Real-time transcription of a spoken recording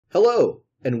Hello,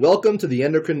 and welcome to the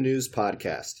Endocrine News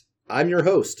Podcast. I'm your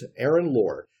host, Aaron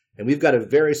Lohr, and we've got a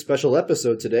very special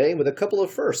episode today with a couple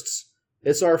of firsts.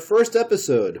 It's our first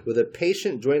episode with a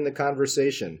patient joining the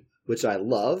conversation, which I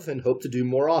love and hope to do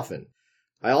more often.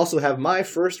 I also have my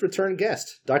first return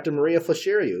guest, Dr. Maria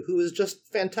Flecherio, who is just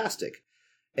fantastic.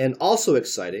 And also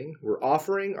exciting, we're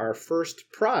offering our first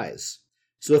prize.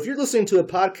 So if you're listening to a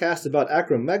podcast about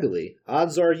acromegaly,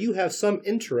 odds are you have some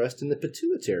interest in the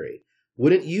pituitary.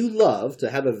 Wouldn't you love to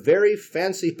have a very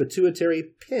fancy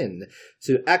pituitary pin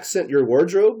to accent your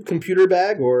wardrobe, computer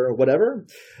bag, or whatever?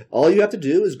 All you have to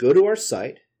do is go to our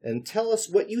site and tell us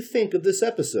what you think of this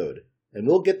episode, and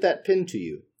we'll get that pin to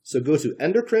you. So go to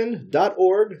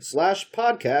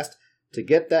endocrine.org/podcast to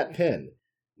get that pin.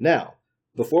 Now,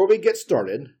 before we get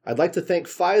started, I'd like to thank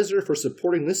Pfizer for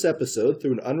supporting this episode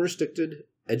through an unrestricted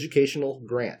educational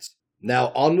grant.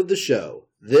 Now on with the show.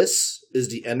 This is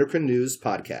the Endocrine News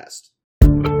Podcast.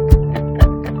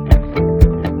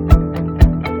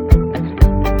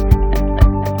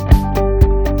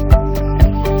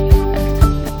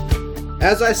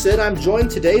 As I said, I'm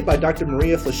joined today by Dr.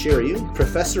 Maria Flecherio,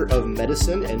 Professor of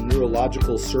Medicine and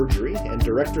Neurological Surgery and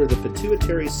Director of the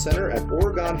Pituitary Center at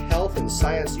Oregon Health and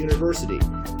Science University.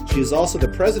 She is also the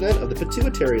President of the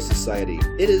Pituitary Society.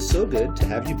 It is so good to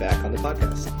have you back on the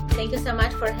podcast. Thank you so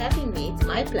much for having me. It's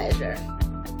my pleasure.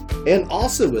 And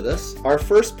also with us, our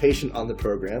first patient on the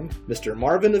program, Mr.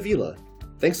 Marvin Avila.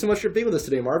 Thanks so much for being with us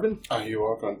today, Marvin. Oh, you're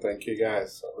welcome. Thank you,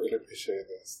 guys. I really appreciate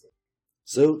this.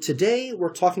 So today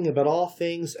we're talking about all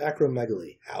things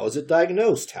acromegaly. How is it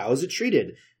diagnosed? How is it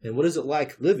treated? And what is it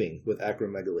like living with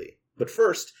acromegaly? But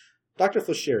first, Dr.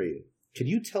 Flecherio, can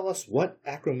you tell us what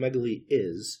acromegaly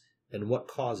is and what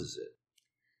causes it?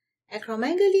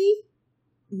 Acromegaly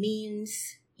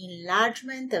means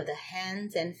enlargement of the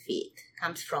hands and feet. It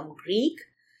comes from Greek,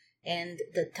 and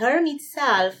the term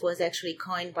itself was actually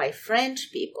coined by French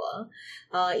people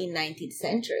in 19th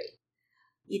century.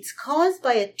 It's caused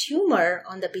by a tumor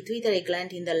on the pituitary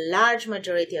gland in the large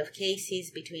majority of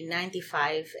cases, between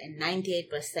 95 and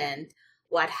 98%.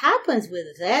 What happens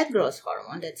with that growth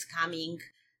hormone that's coming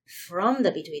from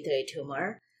the pituitary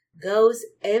tumor goes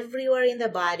everywhere in the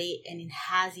body, and it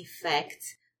has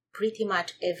effects pretty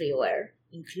much everywhere,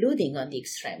 including on the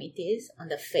extremities, on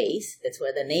the face, that's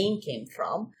where the name came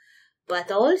from, but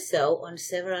also on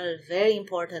several very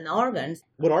important organs.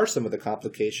 What are some of the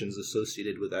complications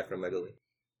associated with acromegaly?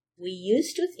 We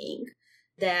used to think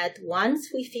that once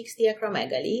we fix the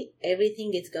acromegaly,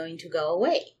 everything is going to go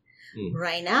away.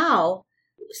 Right now,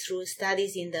 through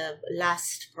studies in the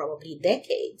last probably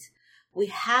decades, we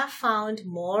have found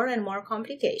more and more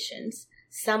complications.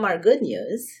 Some are good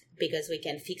news because we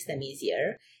can fix them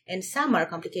easier, and some are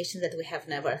complications that we have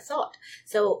never thought.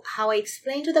 So how I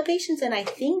explain to the patients and I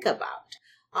think about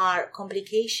are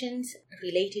complications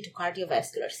related to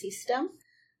cardiovascular system,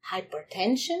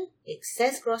 hypertension,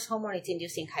 excess growth hormone is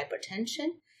inducing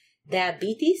hypertension,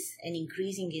 diabetes and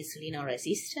increasing insulin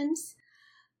resistance,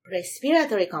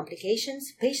 respiratory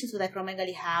complications. Patients with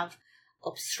acromegaly have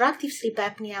obstructive sleep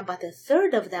apnea, but a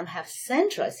third of them have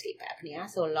central sleep apnea,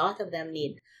 so a lot of them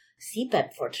need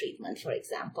CPAP for treatment, for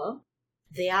example.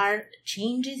 There are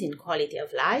changes in quality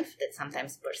of life that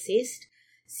sometimes persist,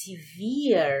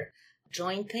 severe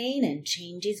joint pain and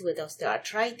changes with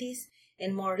osteoarthritis.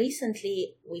 And more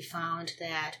recently, we found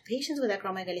that patients with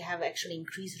acromegaly have actually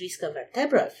increased risk of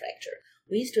vertebral fracture.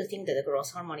 We used to think that the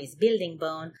growth hormone is building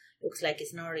bone. Looks like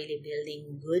it's not really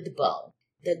building good bone.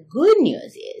 The good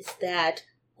news is that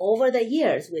over the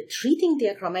years, with treating the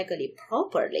acromegaly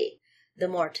properly, the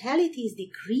mortality is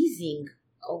decreasing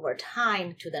over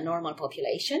time to the normal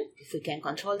population. If we can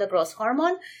control the growth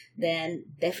hormone,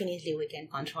 then definitely we can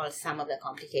control some of the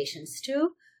complications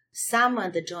too. Some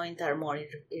of the joints are more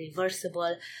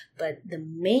irreversible, but the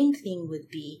main thing would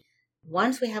be,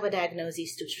 once we have a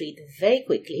diagnosis, to treat very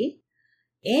quickly,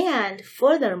 and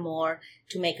furthermore,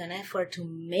 to make an effort to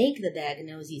make the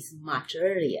diagnosis much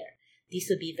earlier. This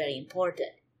would be very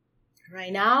important.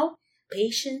 Right now,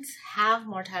 patients have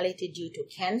mortality due to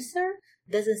cancer.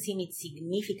 Doesn't seem it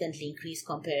significantly increased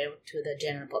compared to the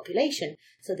general population.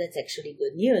 So that's actually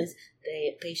good news.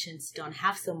 The patients don't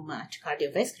have so much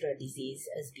cardiovascular disease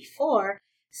as before,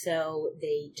 so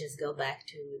they just go back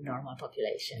to normal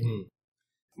population.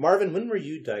 Marvin, when were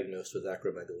you diagnosed with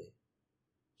acromegaly?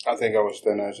 I think I was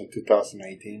diagnosed in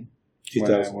 2018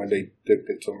 when they took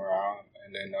the tumor out,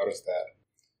 and they noticed that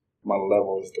my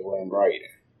levels weren't right.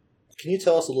 Can you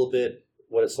tell us a little bit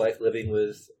what it's like living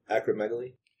with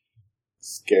acromegaly?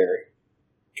 Scary,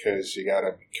 because you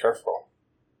gotta be careful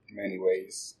in many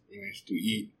ways. Even if you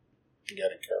eat, you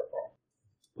gotta be careful.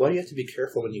 Why do you have to be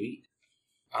careful when you eat?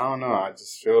 I don't know. I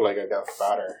just feel like I got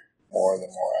fatter more the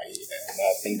more I eat. And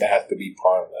I think that has to be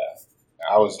part of that.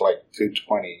 I was like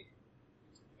 220,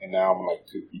 and now I'm like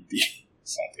 250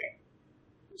 something.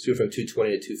 So you're from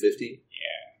 220 to 250?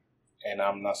 Yeah. And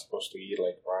I'm not supposed to eat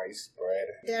like rice, bread.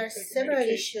 There are several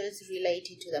issues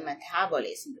related to the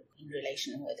metabolism in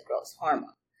relation with growth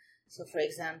hormone. So, for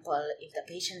example, if the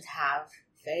patients have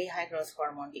very high growth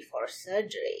hormone before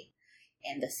surgery,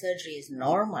 and the surgery is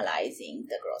normalizing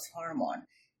the growth hormone,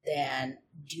 then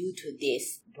due to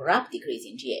this abrupt decrease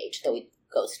in GH, though it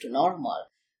goes to normal,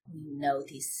 we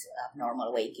notice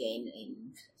abnormal weight gain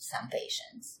in some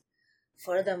patients.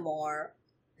 Furthermore,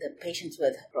 the patients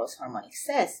with growth hormone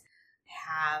excess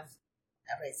have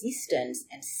a resistance,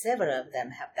 and several of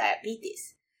them have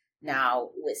diabetes. Now,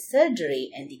 with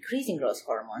surgery and decreasing growth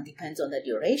hormone, depends on the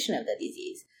duration of the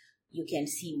disease, you can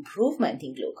see improvement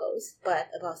in glucose, but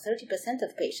about 30%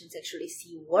 of patients actually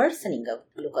see worsening of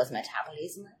glucose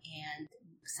metabolism and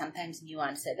sometimes new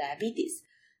onset diabetes.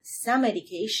 Some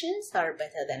medications are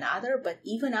better than others, but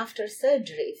even after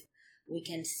surgery, we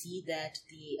can see that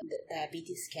the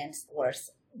diabetes can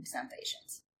worsen in some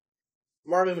patients.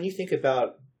 Marvin, when you think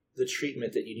about the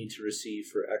treatment that you need to receive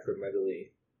for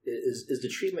acromegaly, is the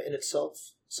treatment in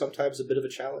itself sometimes a bit of a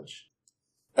challenge?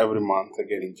 Every month I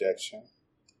get injection.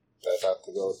 I have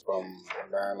to go from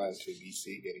Maryland to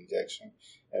DC, get injection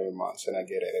every month, and I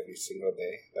get it every single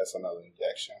day. That's another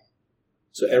injection.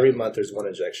 So every month there's one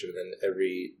injection, and then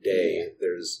every day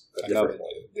there's a different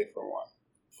one.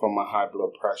 For my high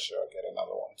blood pressure, I get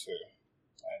another one too.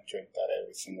 I drink that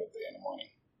every single day in the morning.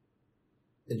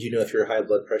 And do you know if your high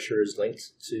blood pressure is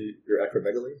linked to your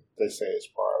acromegaly? They say it's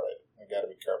part of it. I got to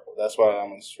be careful. That's why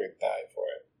I'm on a strict diet for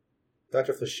it.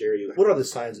 Dr. Flasheri, what are the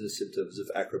signs and symptoms of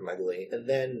acromegaly? And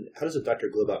then how does a doctor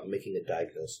go about making a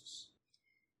diagnosis?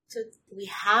 So we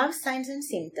have signs and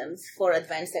symptoms for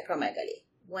advanced acromegaly.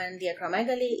 When the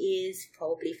acromegaly is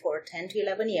probably for 10 to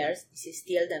 11 years, this is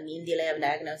still the mean delay of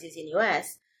diagnosis in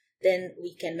US, then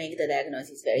we can make the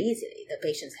diagnosis very easily. The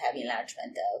patients have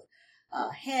enlargement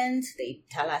of hands. They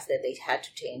tell us that they had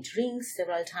to change rings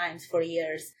several times for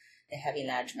years. They have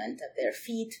enlargement of their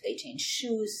feet. They change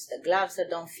shoes. The gloves that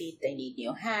don't fit. They need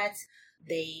new hats.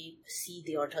 They see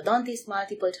the orthodontist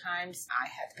multiple times. I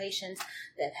had patients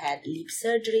that had lip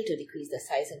surgery to decrease the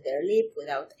size of their lip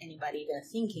without anybody even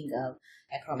thinking of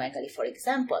acromegaly, for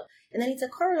example. And then it's a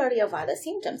corollary of other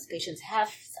symptoms. Patients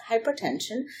have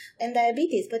hypertension and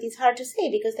diabetes, but it's hard to say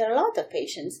because there are a lot of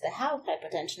patients that have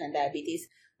hypertension and diabetes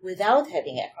without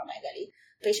having acromegaly.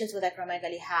 Patients with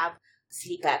acromegaly have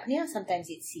sleep apnea. Sometimes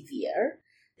it's severe.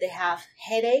 They have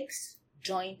headaches,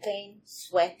 joint pain,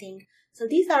 sweating. So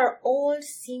these are all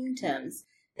symptoms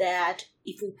that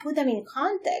if we put them in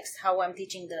context, how I'm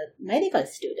teaching the medical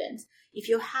students, if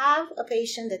you have a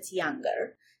patient that's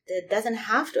younger, that doesn't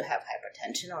have to have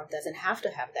hypertension or doesn't have to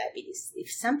have diabetes,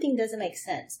 if something doesn't make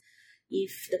sense,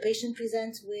 if the patient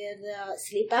presents with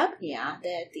sleep apnea,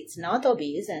 that it's not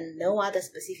obese and no other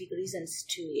specific reasons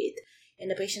to it, and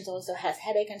the patient also has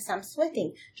headache and some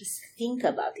sweating, just think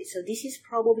about it. So this is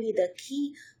probably the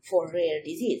key for rare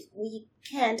disease. We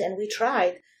can't, and we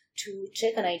tried to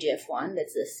check an IGF-1,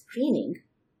 that's the screening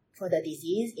for the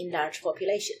disease in large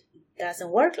population. It doesn't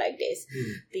work like this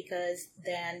because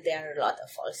then there are a lot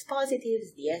of false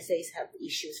positives. The assays have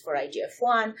issues for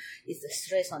IGF-1. It's the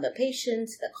stress on the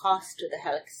patients, the cost to the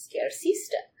healthcare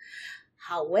system.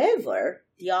 However,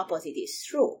 the opposite is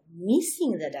true.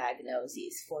 Missing the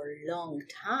diagnosis for a long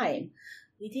time,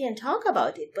 we didn't talk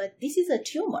about it, but this is a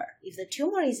tumor. If the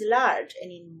tumor is large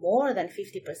and in more than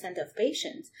 50% of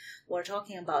patients, we're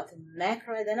talking about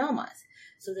macroadenomas.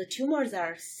 So the tumors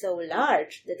are so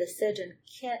large that the surgeon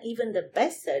can't, even the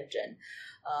best surgeon,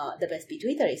 the best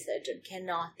pituitary surgeon,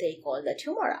 cannot take all the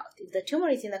tumor out. If the tumor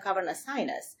is in the cavernous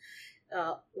sinus,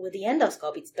 with the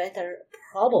endoscope, it's better,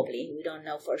 probably, we don't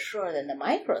know for sure, than the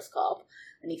microscope.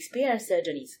 An experienced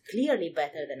surgeon is clearly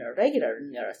better than a regular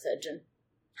neurosurgeon.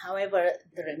 However,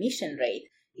 the remission rate,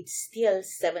 it's still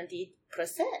 70%.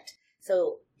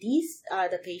 So these are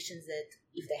the patients that,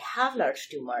 if they have large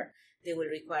tumor, they will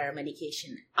require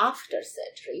medication after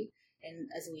surgery. And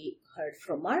as we heard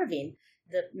from Marvin,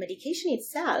 the medication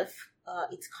itself,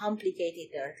 it's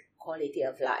complicated their quality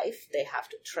of life. They have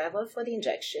to travel for the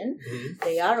injection.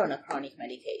 They are on a chronic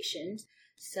medication.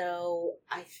 So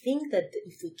I think that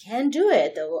if we can do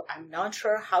it, though I'm not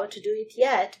sure how to do it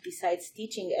yet, besides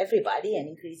teaching everybody and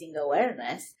increasing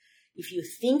awareness, if you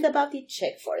think about it,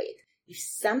 check for it. If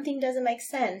something doesn't make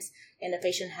sense and the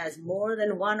patient has more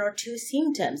than one or two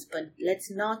symptoms, but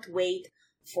let's not wait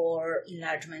for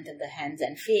enlargement of the hands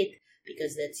and feet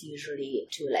because that's usually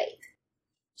too late.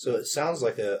 So it sounds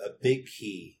like a big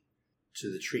key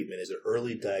to the treatment is an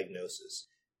early diagnosis.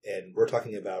 And we're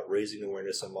talking about raising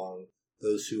awareness among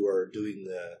those who are doing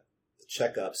the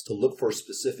checkups to look for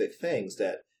specific things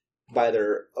that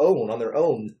on their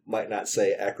own, might not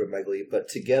say acromegaly, but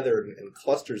together in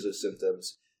clusters of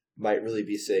symptoms might really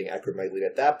be saying acromegaly.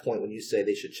 At that point, when you say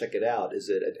they should check it out, is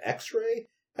it an X-ray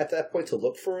at that point to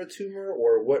look for a tumor,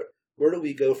 or where do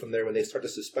we go from there when they start to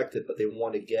suspect it, but they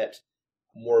want to get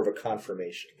more of a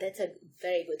confirmation? That's a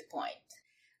very good point.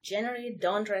 Generally,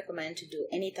 don't recommend to do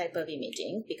any type of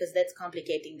imaging because that's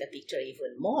complicating the picture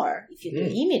even more. If you do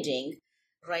imaging,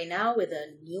 right now with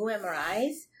the new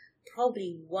MRIs,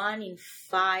 probably 1 in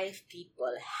 5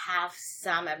 people have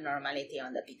some abnormality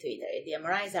on the pituitary. The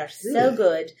MRIs are so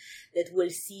good that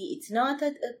we'll see it's not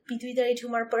a pituitary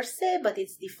tumor per se, but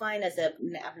it's defined as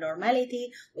an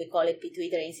abnormality. We call it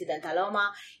pituitary incidentaloma,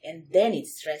 and then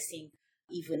it's stressing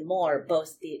even more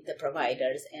both the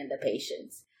providers and the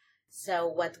patients. So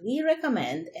what we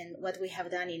recommend and what we have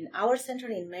done in our center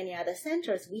and in many other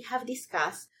centers, we have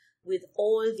discussed with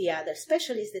all the other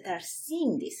specialists that are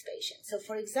seeing these patients. So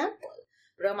for example,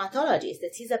 rheumatologist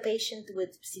that sees a patient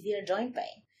with severe joint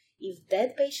pain, if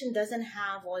that patient doesn't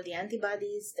have all the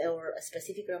antibodies or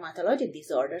specific rheumatologic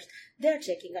disorders, they're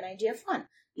checking an IGF-1.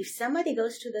 If somebody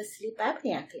goes to the sleep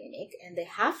apnea clinic and they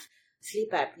have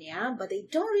sleep apnea, but they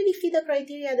don't really fit the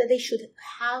criteria that they should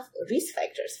have risk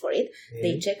factors for it,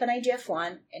 they check an IGF-1,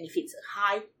 and if it's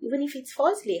high, even if it's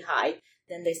falsely high,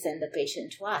 then they send the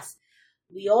patient to us.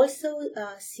 We also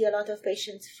see a lot of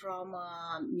patients from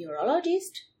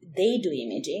neurologists. They do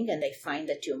imaging and they find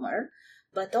the tumor,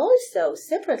 but also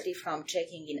separately from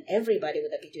checking in everybody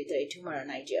with a pituitary tumor on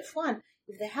IGF-1,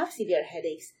 if they have severe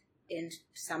headaches and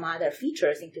some other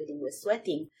features, including with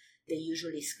sweating, they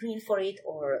usually screen for it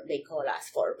or they call us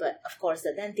for. But of course,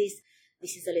 the dentist,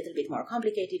 this is a little bit more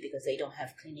complicated because they don't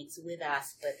have clinics with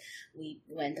us, but we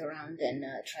went around and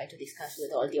tried to discuss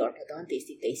with all the orthodontists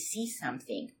if they see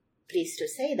something. Pleased to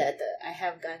say that I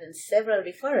have gotten several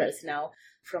referrals now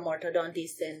from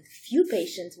orthodontists, and few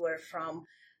patients were from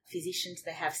physicians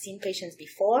that have seen patients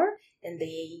before and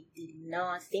they did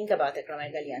not think about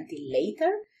acromegaly until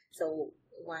later. So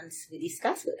once we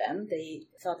discussed with them, they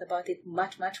thought about it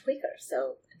much, much quicker.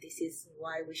 So this is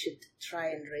why we should try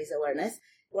and raise awareness.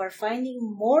 We're finding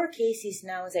more cases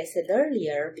now, as I said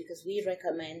earlier, because we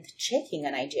recommend checking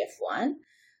an IGF-1.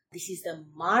 This is the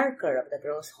marker of the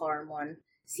growth hormone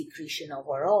secretion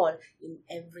overall in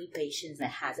every patient that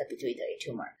has a pituitary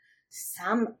tumor.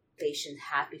 Some patients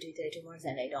have pituitary tumors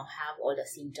and they don't have all the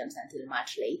symptoms until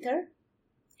much later.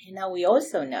 And now we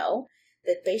also know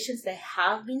that patients that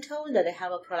have been told that they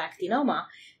have a prolactinoma,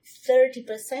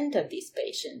 30% of these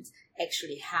patients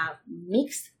actually have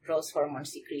mixed growth hormone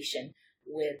secretion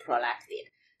with prolactin.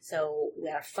 So we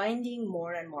are finding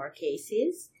more and more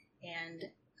cases and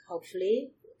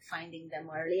hopefully finding them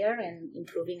earlier and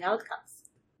improving outcomes.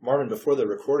 Marvin, before the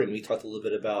recording, we talked a little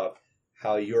bit about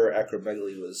how your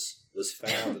acromegaly was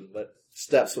found and what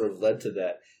steps sort of led to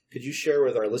that. Could you share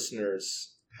with our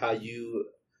listeners how you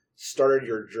started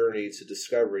your journey to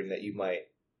discovering that you might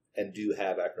and do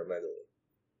have acromegaly?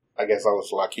 I guess I was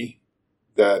lucky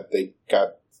that they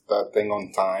got that thing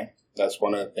on time. That's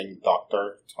one of the things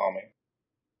doctor told me.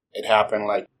 It happened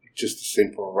like just a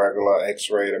simple regular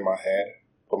x-ray in my head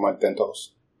for my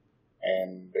dentals.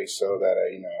 And they saw that,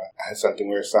 I had something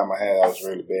weird inside my head that was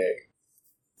really big.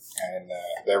 And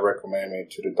they recommended me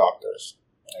to the doctors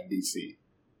in D.C.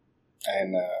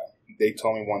 And they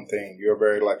told me one thing: you're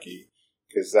very lucky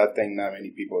because that thing, not many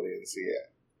people didn't see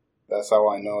it. That's how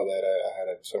I know that I had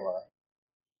a tumor.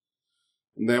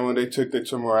 And then when they took the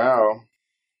tumor out,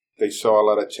 they saw a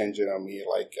lot of changes on me.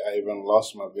 Like, I even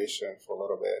lost my vision for a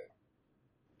little bit.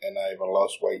 And I even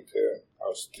lost weight too. I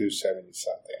was 270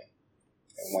 something.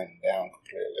 And went down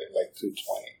completely, like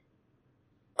 220.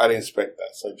 I didn't expect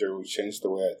that surgery would change the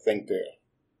way I think there.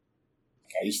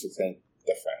 I used to think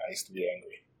different. I used to be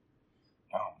angry.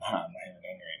 Oh, no, I'm not even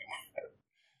angry anymore.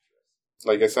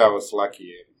 Like I said, I was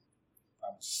lucky.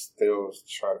 I'm still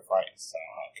trying to find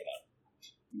how can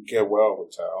I get well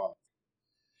with y'all.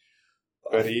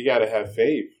 But you got to have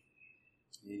faith.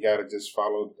 You got to just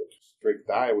follow the strict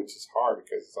diet, which is hard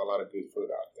because there's a lot of good food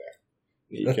out there.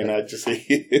 You cannot just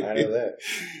eat it. I know that.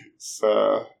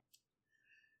 So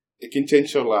it can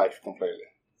change your life completely.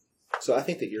 So I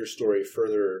think that your story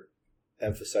further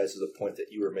emphasizes a point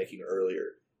that you were making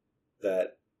earlier,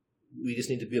 that we just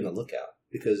need to be on the lookout,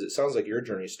 because it sounds like your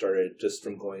journey started just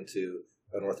from going to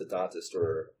an orthodontist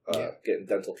or getting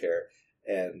dental care.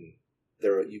 And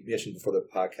you mentioned before the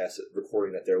podcast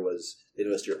recording that they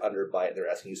noticed your underbite and they're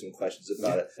asking you some questions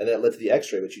about it. And that led to the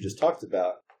x-ray, which you just talked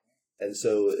about. And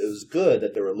so it was good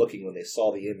that they were looking when they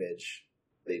saw the image.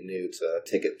 They knew to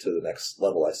take it to the next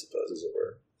level, I suppose, as it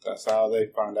were. That's how they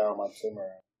found out my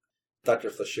tumor. Dr.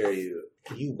 Flasheri,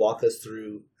 can you walk us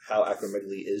through how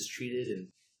acromegaly is treated and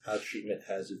how treatment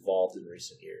has evolved in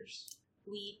recent years?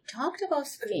 We talked about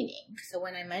screening. So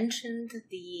when I mentioned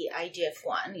the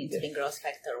IGF-1, insulin growth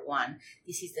factor 1,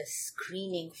 this is the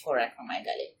screening for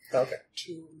acromegaly. Okay.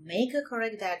 To make a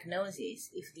correct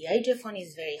diagnosis, if the IGF-1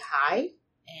 is very high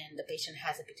and the patient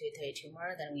has a pituitary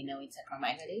tumor, then we know it's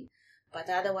acromegaly. But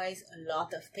otherwise, a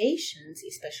lot of patients,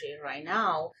 especially right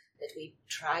now, that we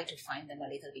try to find them a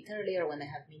little bit earlier when they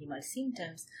have minimal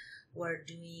symptoms, we're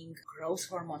doing growth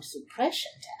hormone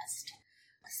suppression test.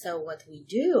 So what we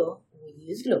do, we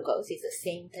use glucose. It's the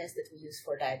same test that we use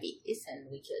for diabetes, and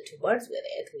we kill two birds with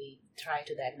it. We try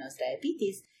to diagnose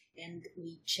diabetes, and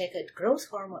we check a growth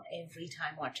hormone every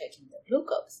time we're checking the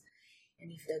glucose.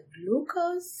 And if the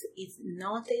glucose is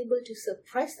not able to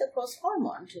suppress the growth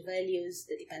hormone to values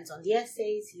that depends on the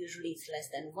assays, usually it's less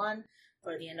than 1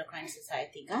 for the Endocrine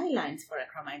Society guidelines for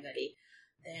acromegaly,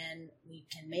 then we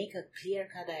can make a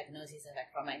clear-cut diagnosis of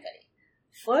acromegaly.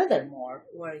 Furthermore,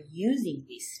 we're using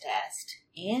this test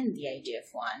and the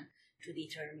IGF-1 to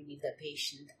determine if the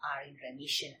patient are in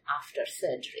remission after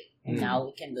surgery. And now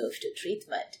we can move to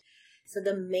treatment. So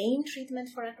the main treatment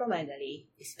for acromegaly,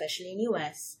 especially in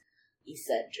US, is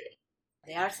surgery.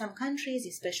 There are some countries,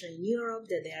 especially in Europe,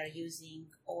 that they are using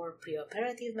or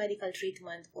preoperative medical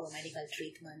treatment or medical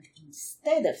treatment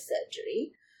instead of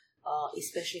surgery,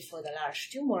 especially for the large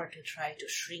tumor to try to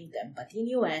shrink them. But in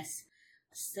US,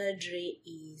 surgery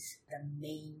is the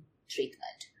main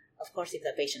treatment. Of course, if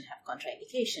the patient have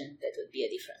contraindication, that would be a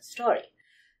different story.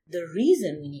 The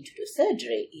reason we need to do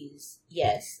surgery is,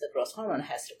 yes, the growth hormone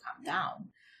has to come down.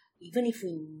 Even if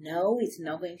we know it's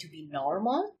not going to be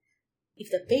normal, if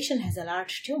the patient has a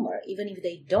large tumor, even if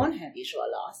they don't have visual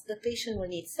loss, the patient will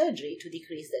need surgery to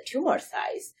decrease the tumor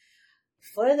size.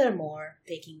 Furthermore,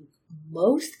 taking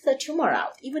most of the tumor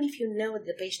out, even if you know that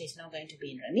the patient is not going to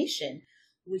be in remission,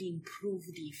 will improve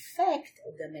the effect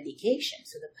of the medication.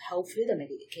 So hopefully the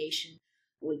medication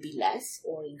will be less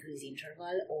or increase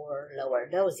interval or lower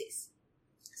doses.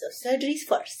 So surgery is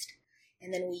first.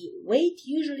 And then we wait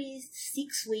usually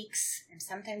 6 weeks and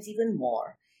sometimes even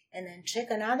more. And then check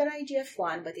another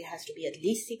IGF-1, but it has to be at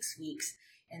least 6 weeks.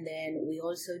 And then we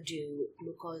also do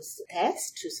glucose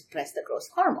test to suppress the growth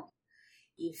hormone.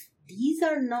 If these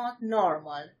are not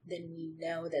normal, then we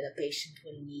know that the patient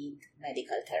will need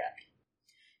medical therapy.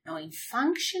 Now, in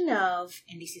function of,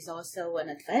 and this is also an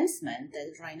advancement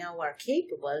that right now we're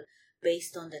capable,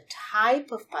 based on the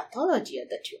type of pathology of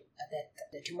that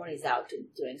the tumor is out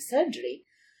during surgery,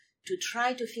 to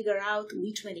try to figure out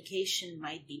which medication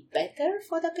might be better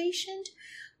for the patient.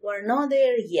 We're not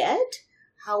there yet.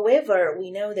 However,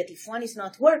 we know that if one is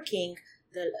not working,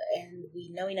 and we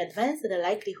know in advance that the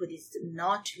likelihood is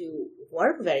not to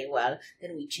work very well,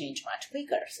 then we change much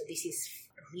quicker. So this is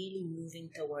really moving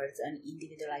towards an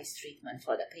individualized treatment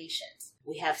for the patients.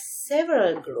 We have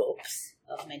several groups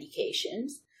of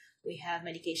medications. We have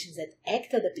medications that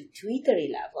act at the pituitary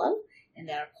level, and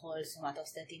they are called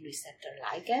somatostatin receptor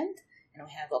ligand. And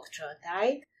we have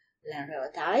octreotide,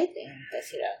 lanreotide, and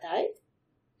pasireotide.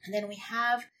 And then we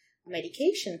have a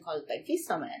medication called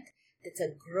pegvisomant that's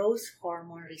a growth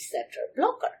hormone receptor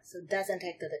blocker. So it doesn't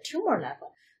act at the tumor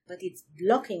level, but it's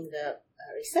blocking the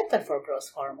receptor for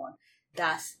growth hormone,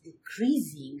 thus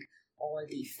decreasing all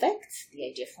the effects. The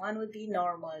IGF-1 would be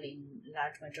normal in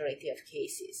large majority of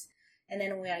cases. And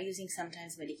then we are using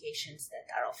sometimes medications that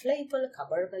are off-label.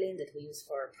 Cabergoline that we use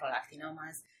for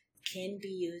prolactinomas can be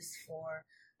used for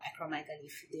acromegaly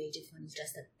if the IGF-1 is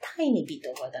just a tiny bit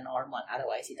over the normal,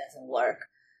 otherwise it doesn't work.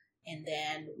 And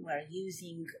then we're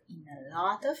using, in a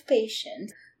lot of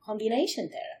patients, combination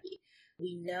therapy.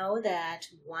 We know that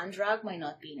one drug might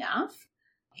not be enough,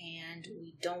 and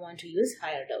we don't want to use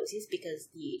higher doses because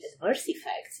the adverse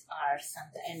effects are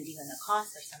sometimes, and even the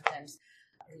costs are sometimes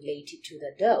related to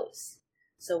the dose.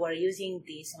 So we're using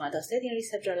the somatostatin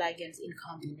receptor ligands in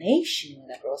combination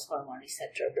with a growth hormone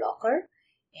receptor blocker,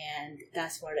 and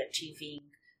thus we're achieving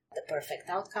the perfect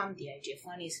outcome. The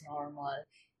IGF-1 is normal,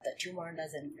 the tumor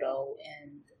doesn't grow,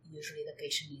 and usually the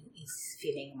patient is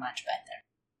feeling much better.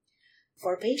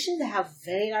 For patients that have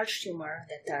very large tumor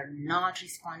that are not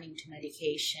responding to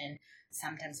medication,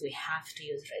 sometimes we have to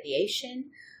use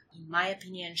radiation. In my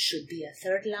opinion, should be a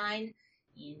third line.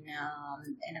 In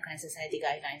Endocrine Society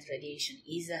guidelines, radiation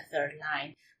is a third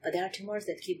line, but there are tumors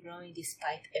that keep growing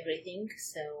despite everything,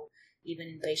 so even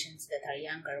in patients that are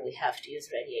younger, we have to use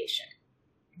radiation.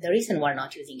 The reason we're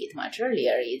not using it much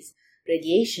earlier is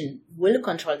radiation will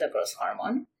control the growth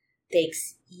hormone.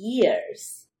 takes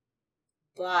years.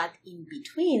 But in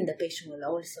between, the patient will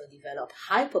also develop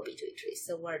hypopituitary.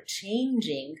 So we're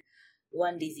changing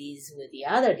one disease with the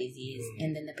other disease,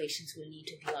 and then the patients will need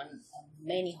to be on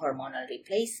many hormonal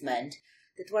replacement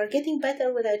that we're getting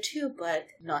better with that too, but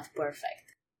not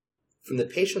perfect. From the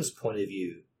patient's point of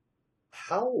view,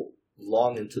 how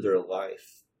long into their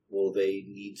life will they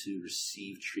need to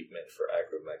receive treatment for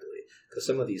acromegaly? Because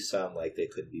some of these sound like they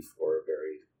could be for a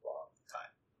very long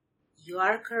time. You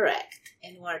are correct.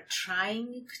 And we're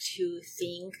trying to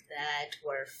think that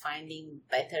we're finding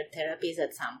better therapies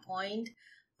at some point.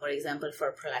 For example,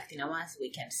 for prolactinomas, we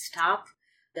can stop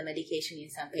the medication in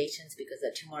some patients because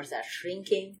the tumors are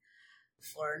shrinking.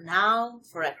 For now,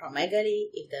 for acromegaly,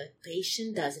 if the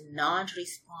patient does not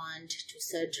respond to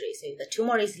surgery, so if the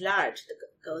tumor is large, that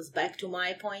goes back to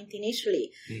my point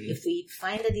initially. If we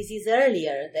find the disease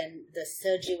earlier, then the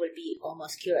surgery will be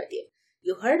almost curative.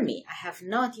 You heard me. I have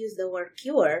not used the word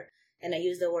cure, and I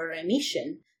use the word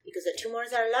remission because the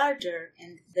tumors are larger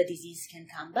and the disease can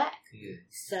come back.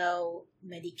 So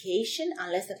medication,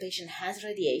 unless the patient has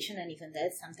radiation, and even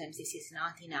that, sometimes this is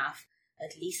not enough,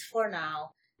 at least for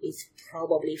now, is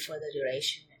probably for the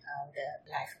duration of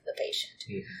the life of the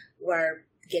patient. We're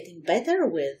getting better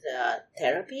with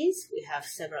therapies. We have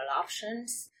several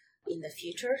options in the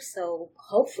future. So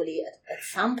hopefully at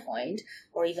some point,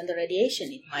 or even the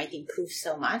radiation, it might improve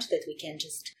so much that we can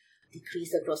just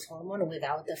decrease the growth hormone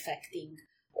without affecting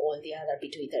all the other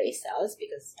pituitary cells,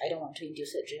 because I don't want to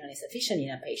induce adrenal insufficiency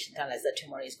in a patient unless the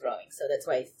tumor is growing. So that's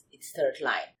why it's third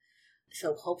line.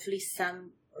 So hopefully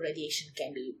some radiation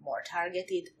can be more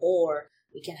targeted, or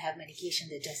we can have medication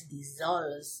that just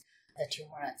dissolves the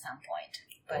tumor at some point.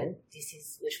 But this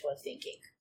is wishful thinking.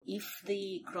 If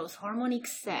the growth hormone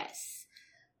excess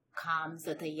comes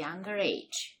at a younger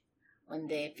age, when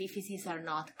the epiphyses are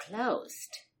not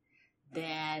closed,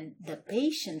 then the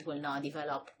patient will not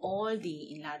develop all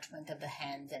the enlargement of the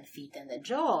hands and feet and the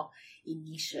jaw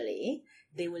initially.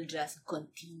 They will just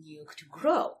continue to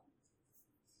grow.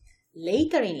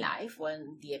 Later in life,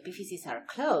 when the epiphyses are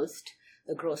closed,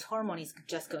 the growth hormone is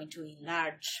just going to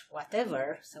enlarge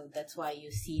whatever. So that's why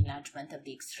you see enlargement of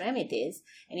the extremities,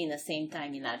 and in the same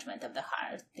time enlargement of the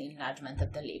heart, the enlargement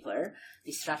of the liver,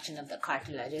 destruction of the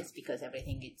cartilages, because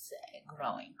everything is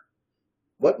growing.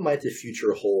 What might the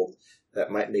future hold that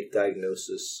might make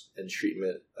diagnosis and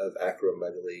treatment of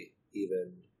acromegaly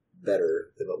even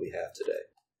better than what we have today?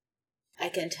 I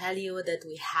can tell you that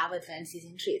we have advances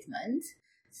in treatment.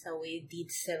 So we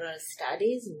did several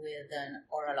studies with an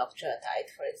oral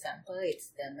octreotide, for example. It's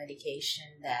the medication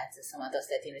that's a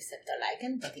somatostatin receptor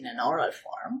ligand, but in an oral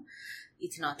form.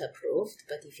 It's not approved,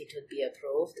 but if it would be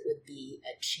approved, it would be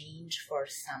a change for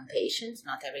some patients.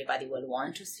 Not everybody will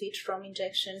want to switch from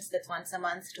injections that once a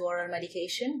month to oral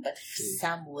medication, but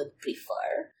some would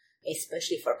prefer,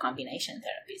 especially for combination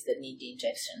therapies that need the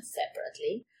injections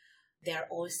separately. There are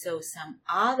also some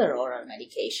other oral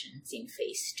medications in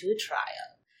phase 2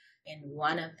 trial, and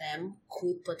one of them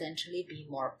could potentially be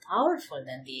more powerful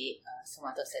than the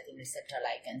somatostatin receptor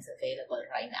ligands available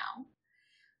right now.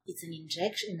 It's an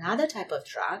injection, another type of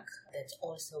drug that's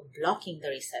also blocking the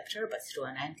receptor, but through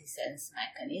an antisense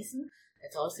mechanism.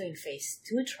 That's also in phase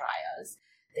 2 trials,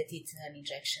 that it's an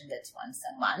injection that's once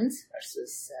a month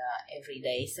versus every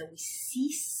day. So we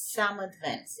see some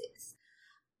advances.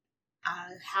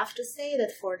 I'll have to say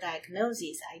that for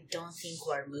diagnosis, I don't think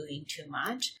we're moving too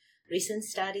much. Recent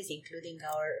studies, including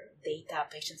our data,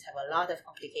 patients have a lot of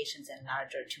complications and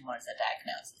larger tumors at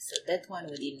diagnosis. So that one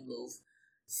we didn't move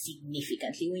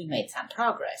significantly. We made some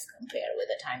progress compared with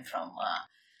the time from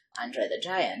Andre the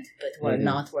Giant, but we're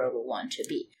not where we want to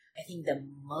be. I think the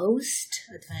most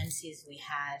advances we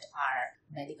had are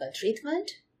medical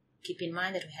treatment. Keep in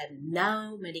mind that we had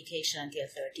no medication until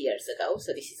 30 years ago,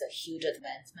 so this is a huge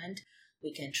advancement.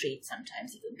 We can treat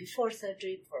sometimes even before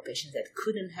surgery. For patients that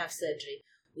couldn't have surgery,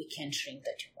 we can shrink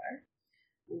the tumor.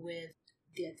 With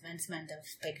the advancement of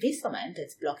pegvisomant,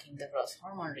 that's blocking the growth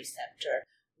hormone receptor,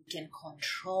 we can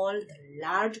control the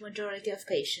large majority of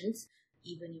patients,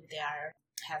 even if they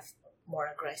have more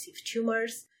aggressive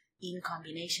tumors, in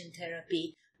combination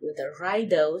therapy with the right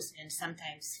dose. And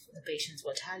sometimes the patients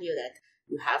will tell you that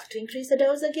you have to increase the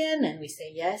dose again, and we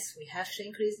say, yes, we have to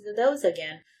increase the dose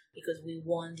again because we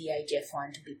want the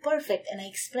IGF-1 to be perfect. And I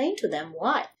explain to them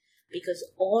why. Because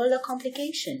all the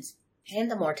complications and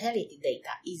the mortality data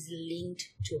is linked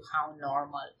to how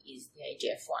normal is the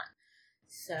IGF-1.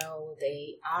 So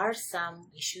there are some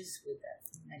issues with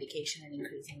the medication and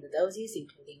increasing the doses,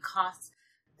 including costs,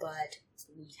 but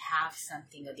we have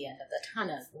something at the end of the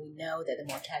tunnel. We know that the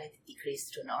mortality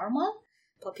decreased to normal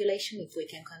population if we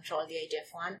can control the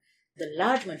IGF-1. the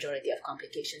large majority of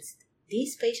complications.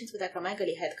 These patients with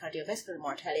acromegaly had cardiovascular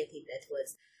mortality that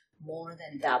was more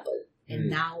than double, and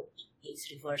now it's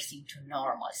reversing to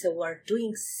normal. So we're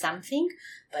doing something,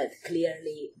 but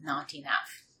clearly not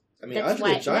enough. I mean,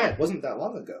 Andre the Giant wasn't that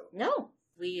long ago. No.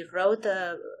 We wrote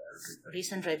a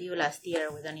recent review last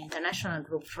year with an international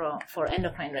group for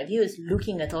endocrine reviews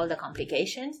looking at all the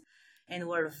complications. And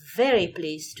we're very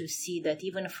pleased to see that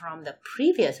even from the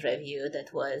previous review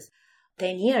that was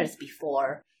 10 years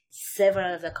before,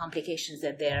 several of the complications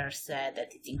that there said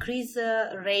that it increased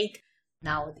rate,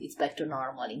 now it's back to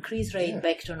normal. Increased rate,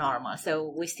 back to normal.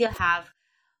 So we still have,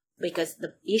 because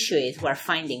the issue is we're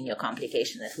finding new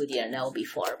complications that we didn't know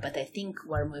before, but I think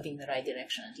we're moving the right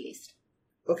direction at least.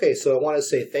 Okay, so I want to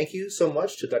say thank you so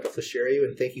much to Dr. Flechario,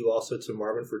 and thank you also to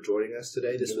Marvin for joining us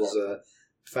today. This was a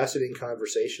fascinating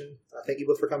conversation. Thank you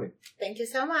both for coming. Thank you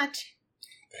so much.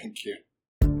 Thank you.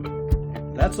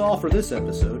 That's all for this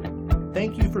episode.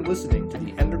 Thank you for listening to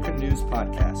the Endocrine News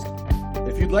Podcast.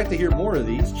 If you'd like to hear more of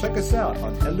these, check us out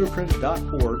on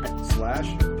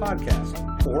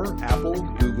endocrine.org/podcast or Apple,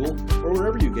 Google, or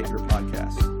wherever you get your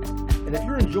podcasts. And if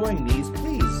you're enjoying these,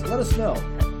 please let us know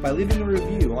by leaving a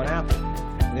review on Apple.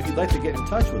 And if you'd like to get in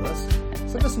touch with us,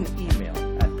 send us an email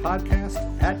at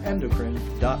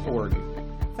podcast@endocrine.org.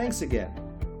 Thanks again.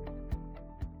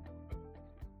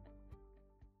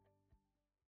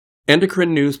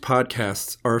 Endocrine News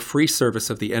Podcasts are a free service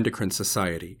of the Endocrine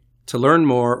Society. To learn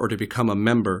more or to become a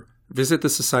member, visit the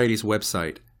Society's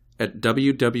website at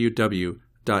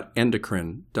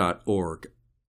www.endocrine.org.